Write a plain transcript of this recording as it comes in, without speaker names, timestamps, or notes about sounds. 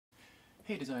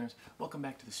Hey designers, welcome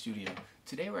back to the studio.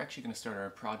 Today we're actually going to start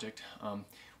our project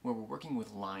where we're working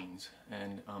with lines,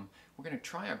 and we're going to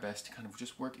try our best to kind of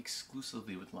just work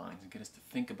exclusively with lines and get us to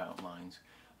think about lines.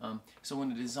 So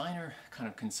when a designer kind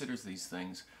of considers these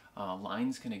things,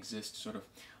 lines can exist sort of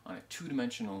on a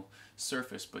two-dimensional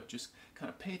surface, but just kind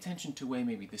of pay attention to the way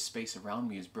maybe the space around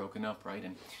me is broken up, right?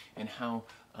 And how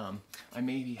I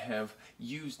maybe have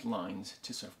used lines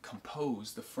to sort of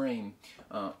compose the frame,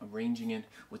 arranging it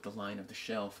with the line of the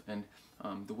shelf, and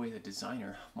the way the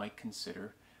designer might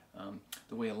consider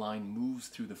the way a line moves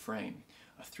through the frame.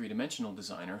 A three-dimensional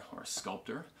designer or a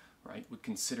sculptor, right, would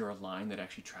consider a line that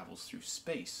actually travels through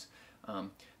space.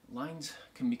 Lines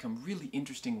can become really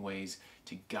interesting ways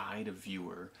to guide a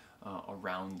viewer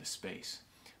around the space.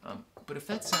 But if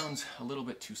that sounds a little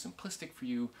bit too simplistic for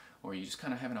you, or you're just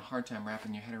kind of having a hard time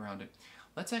wrapping your head around it,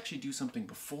 let's actually do something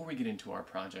before we get into our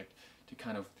project to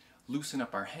kind of loosen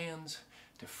up our hands,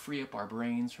 to free up our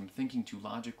brains from thinking too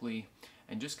logically,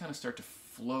 and just kind of start to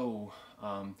flow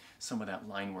some of that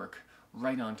line work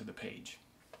right onto the page.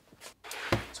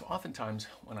 So oftentimes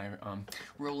when I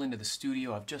roll into the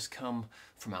studio, I've just come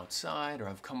from outside, or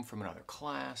I've come from another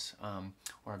class,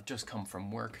 or I've just come from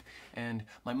work, and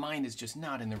my mind is just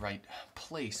not in the right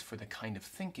place for the kind of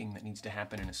thinking that needs to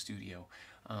happen in a studio.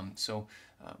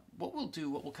 What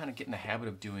we'll kind of get in the habit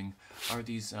of doing are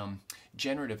these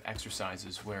generative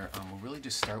exercises where we'll really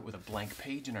just start with a blank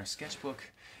page in our sketchbook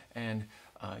and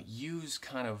use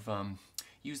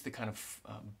the kind of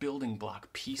building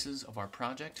block pieces of our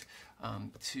project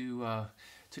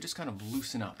to just kind of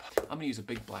loosen up. I'm going to use a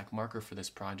big black marker for this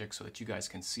project so that you guys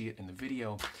can see it in the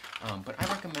video, but I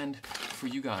recommend for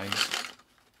you guys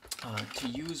to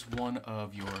use one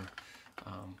of your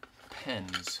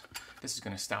pens. This is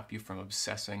going to stop you from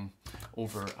obsessing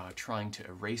over trying to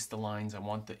erase the lines. I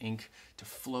want the ink to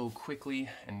flow quickly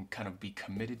and kind of be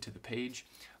committed to the page.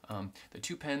 The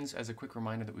two pens, as a quick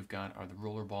reminder, that we've got are the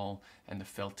rollerball and the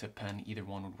felt tip pen. Either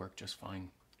one would work just fine.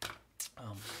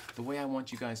 The way I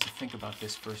want you guys to think about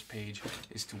this first page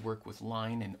is to work with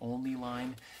line and only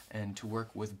line, and to work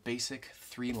with basic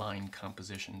three-line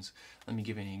compositions. Let me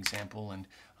give you an example, and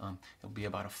it'll be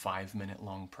about a 5-minute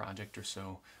long project or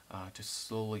so to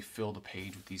slowly fill the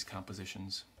page with these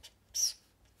compositions.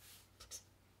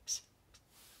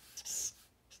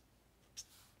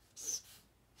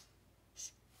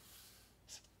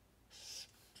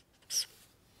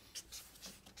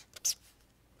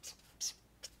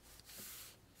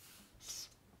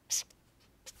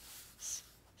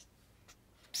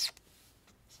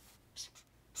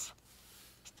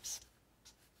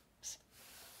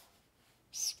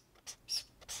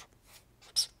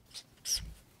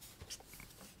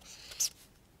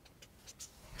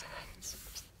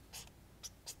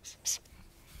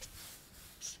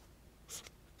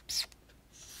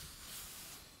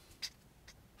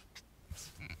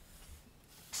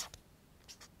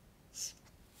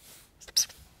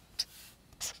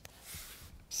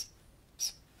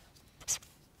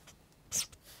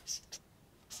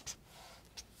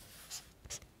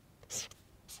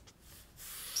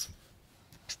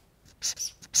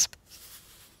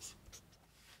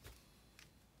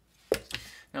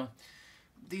 Now,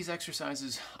 these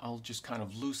exercises I'll just kind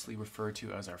of loosely refer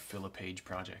to as our fill-a-page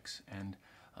projects. And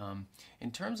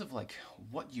in terms of like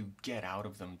what you get out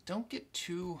of them, don't get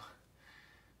too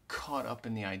caught up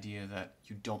in the idea that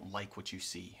you don't like what you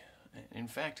see. In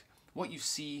fact, what you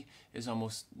see is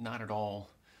almost not at all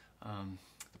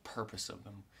the purpose of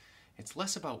them. It's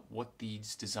less about what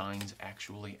these designs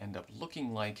actually end up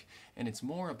looking like, and it's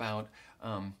more about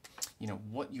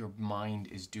what your mind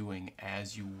is doing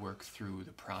as you work through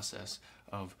the process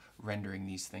of rendering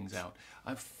these things out.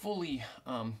 I fully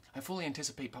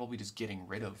anticipate probably just getting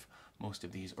rid of most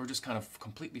of these, or just kind of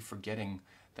completely forgetting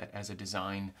that as a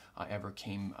design I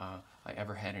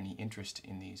ever had any interest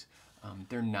in these.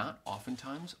 They're not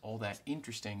oftentimes all that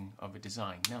interesting of a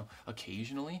design. Now,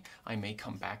 occasionally I may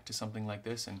come back to something like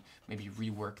this and maybe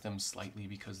rework them slightly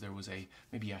because there was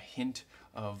maybe a hint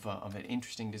of an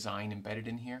interesting design embedded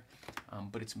in here.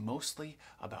 But it's mostly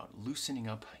about loosening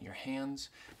up your hands.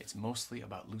 It's mostly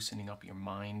about loosening up your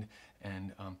mind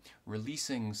and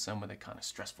releasing some of the kind of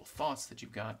stressful thoughts that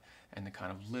you've got and the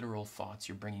kind of literal thoughts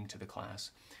you're bringing to the class,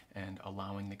 and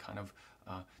allowing the kind of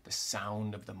the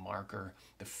sound of the marker,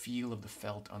 the feel of the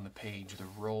felt on the page, the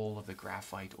roll of the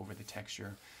graphite over the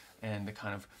texture, and the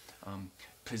kind of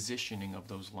positioning of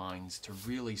those lines to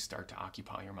really start to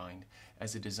occupy your mind.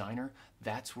 As a designer,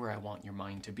 that's where I want your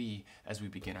mind to be as we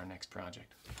begin our next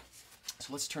project.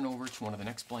 So let's turn over to one of the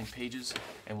next blank pages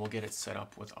and we'll get it set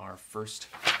up with our first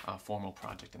formal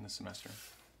project in the semester.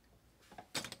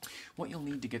 What you'll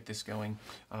need to get this going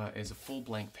is a full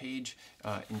blank page.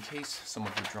 In case some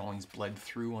of your drawings bled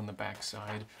through on the back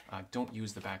side, don't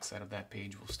use the back side of that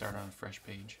page. We'll start on a fresh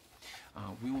page.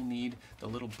 We will need the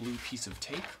little blue piece of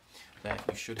tape that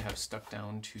you should have stuck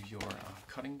down to your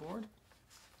cutting board.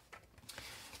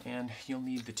 And you'll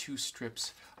need the 2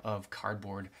 strips of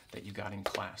cardboard that you got in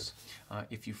class.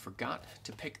 If you forgot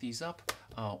to pick these up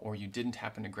or you didn't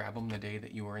happen to grab them the day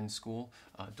that you were in school,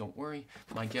 don't worry.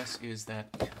 My guess is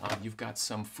that you've got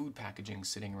some food packaging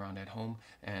sitting around at home,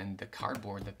 and the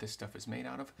cardboard that this stuff is made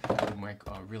out of would make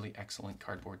really excellent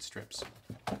cardboard strips.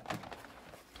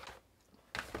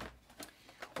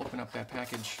 Open up that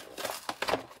package.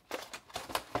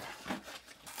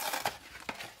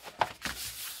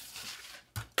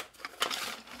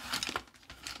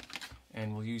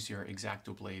 And we'll use your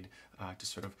X-Acto blade to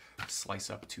sort of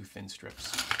slice up 2 thin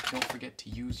strips. Don't forget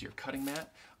to use your cutting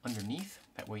mat underneath,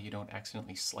 that way you don't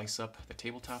accidentally slice up the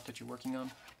tabletop that you're working on.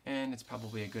 And it's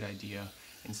probably a good idea,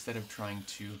 instead of trying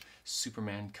to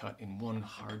Superman cut in one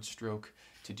hard stroke,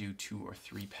 to do 2 or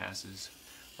 3 passes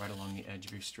right along the edge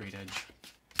of your straight edge.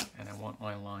 And I want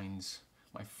my lines,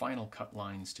 my final cut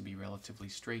lines, to be relatively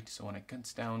straight, so when it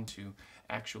comes down to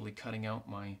actually cutting out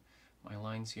my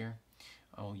lines here,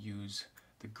 I'll use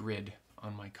the grid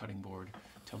on my cutting board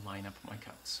to line up my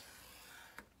cuts.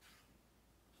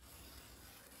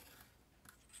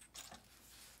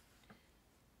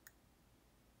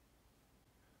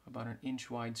 About an inch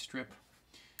wide strip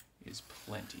is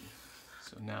plenty.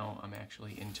 So now I'm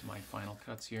actually into my final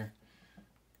cuts here.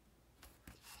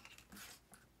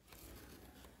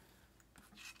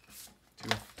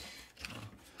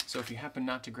 So if you happen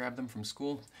not to grab them from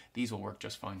school, these will work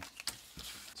just fine.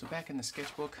 So back in the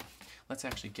sketchbook, let's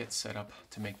actually get set up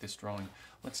to make this drawing.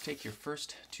 Let's take your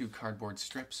first 2 cardboard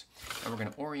strips, and we're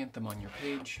going to orient them on your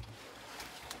page,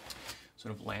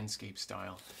 sort of landscape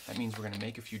style. That means we're going to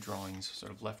make a few drawings,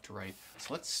 sort of left to right.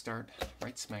 So let's start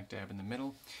right smack dab in the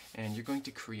middle, and you're going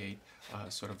to create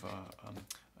sort of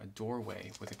a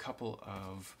doorway with a couple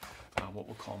of what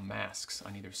we'll call masks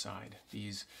on either side.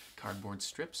 These cardboard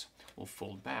strips will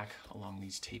fold back along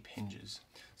these tape hinges.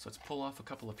 So let's pull off a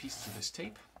couple of pieces of this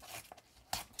tape.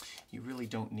 You really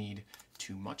don't need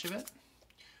too much of it.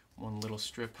 One little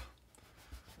strip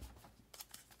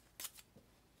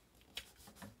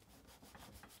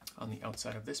on the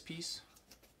outside of this piece,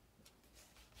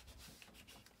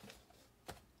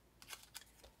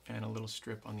 and a little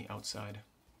strip on the outside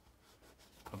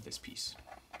of this piece.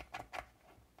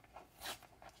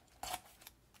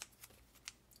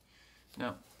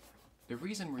 Now, the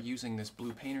reason we're using this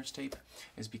blue painter's tape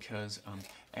is because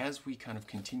as we kind of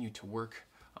continue to work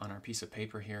on our piece of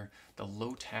paper here, the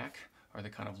low tack, or the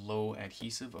kind of low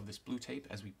adhesive of this blue tape,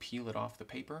 as we peel it off the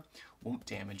paper, won't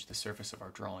damage the surface of our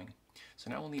drawing. So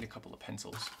now we'll need a couple of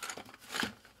pencils.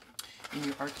 In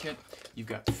your art kit, you've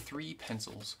got 3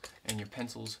 pencils, and your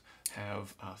pencils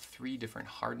have 3 different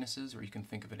hardnesses, or you can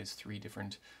think of it as 3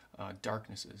 different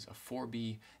darknesses, a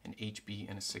 4B, an HB,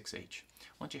 and a 6H.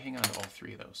 Why don't you hang on to all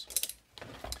 3 of those?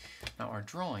 Now our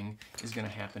drawing is going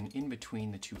to happen in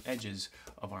between the 2 edges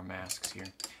of our masks here.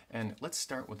 And let's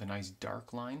start with a nice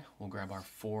dark line. We'll grab our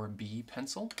 4B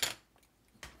pencil,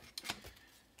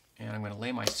 and I'm going to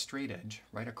lay my straight edge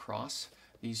right across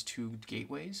these 2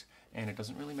 gateways, and it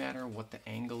doesn't really matter what the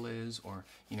angle is, or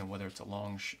whether it's a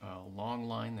long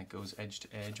line that goes edge to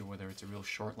edge, or whether it's a real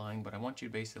short line, but I want you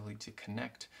basically to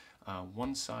connect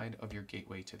one side of your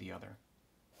gateway to the other.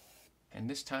 And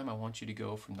this time I want you to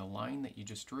go from the line that you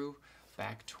just drew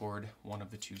back toward one of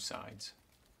the 2 sides.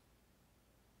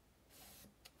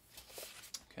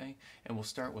 Okay, and we'll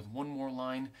start with one more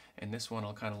line, and this one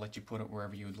I'll kind of let you put it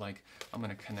wherever you would like. I'm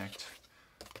going to connect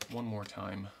one more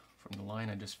time from the line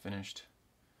I just finished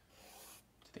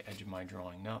to the edge of my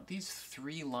drawing. Now these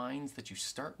 3 lines that you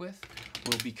start with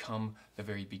will become the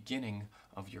very beginning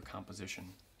of your composition.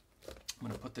 I'm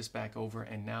going to put this back over,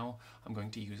 and now I'm going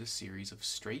to use a series of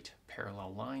straight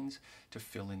parallel lines to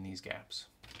fill in these gaps.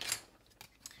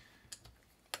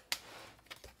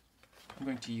 I'm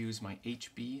going to use my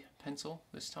HB pencil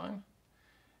this time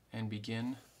and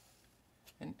begin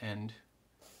and end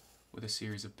with a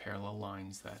series of parallel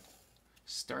lines that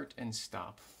start and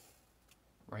stop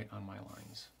right on my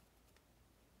lines.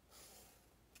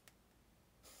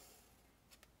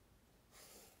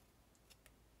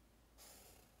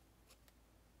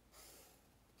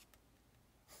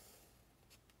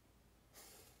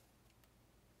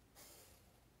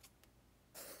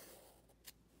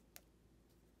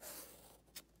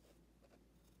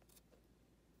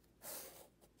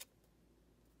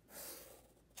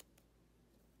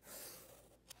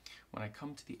 When I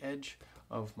come to the edge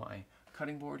of my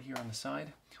cutting board here on the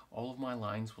side, all of my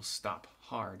lines will stop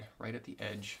hard right at the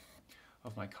edge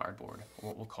of my cardboard, or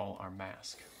what we'll call our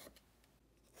mask.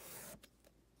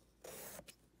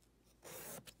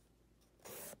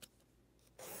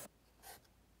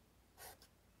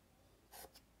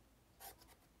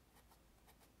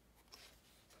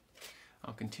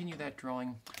 I'll continue that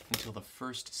drawing until the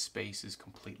first space is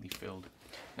completely filled.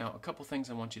 Now, a couple things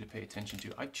I want you to pay attention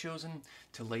to. I've chosen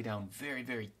to lay down very,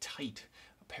 very tight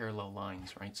parallel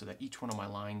lines, right? So that each one of my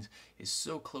lines is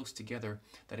so close together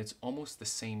that it's almost the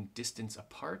same distance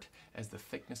apart as the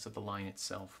thickness of the line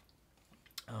itself.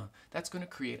 That's going to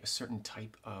create a certain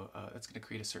type of, that's going to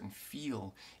create a certain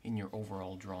feel in your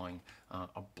overall drawing,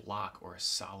 a block or a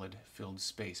solid filled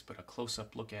space, but a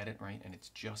close-up look at it, right, and it's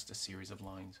just a series of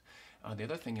lines. The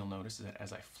other thing you'll notice is that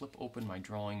as I flip open my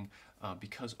drawing,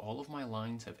 because all of my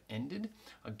lines have ended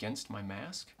against my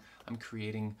mask, I'm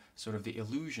creating sort of the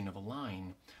illusion of a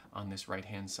line on this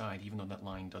right-hand side, even though that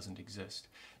line doesn't exist.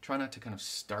 Try not to kind of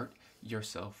start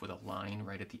yourself with a line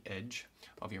right at the edge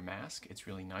of your mask. It's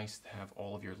really nice to have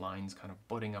all of your lines kind of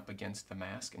butting up against the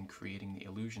mask and creating the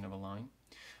illusion of a line.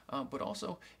 But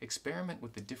also experiment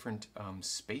with the different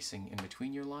spacing in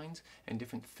between your lines and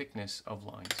different thickness of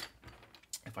lines.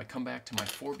 If I come back to my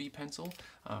 4B pencil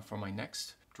for my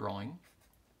next drawing,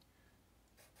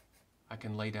 I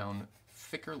can lay down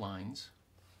thicker lines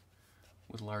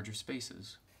with larger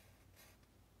spaces.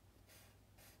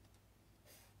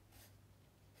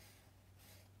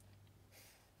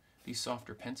 These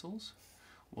softer pencils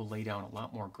will lay down a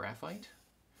lot more graphite,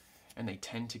 and they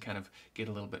tend to kind of get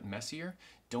a little bit messier.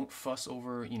 Don't fuss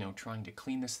over, trying to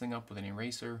clean this thing up with an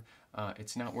eraser.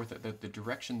 It's not worth it. The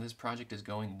direction this project is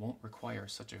going won't require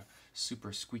such a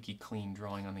super squeaky clean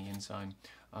drawing on the inside.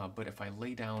 But if I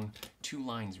lay down two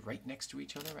lines right next to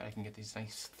each other, I can get these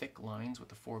nice thick lines with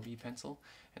the 4B pencil,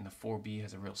 and the 4B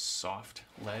has a real soft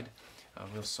lead, a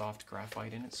real soft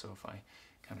graphite in it. So if I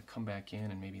kind of come back in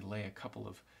and maybe lay a couple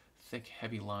of thick,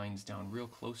 heavy lines down real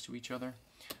close to each other,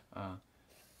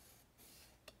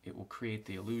 it will create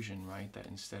the illusion, right, that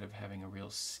instead of having a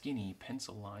real skinny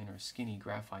pencil line or skinny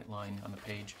graphite line on the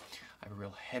page, I have a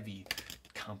real heavy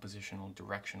compositional,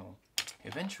 directional.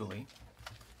 Eventually,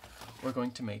 we're going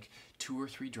to make 2 or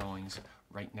 3 drawings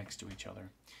right next to each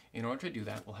other. In order to do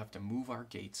that, we'll have to move our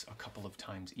gates a couple of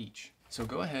times each. So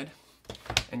go ahead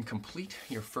and complete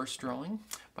your first drawing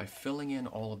by filling in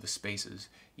all of the spaces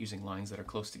using lines that are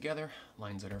close together,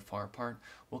 lines that are far apart.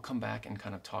 We'll come back and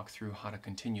kind of talk through how to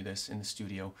continue this in the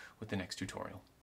studio with the next tutorial.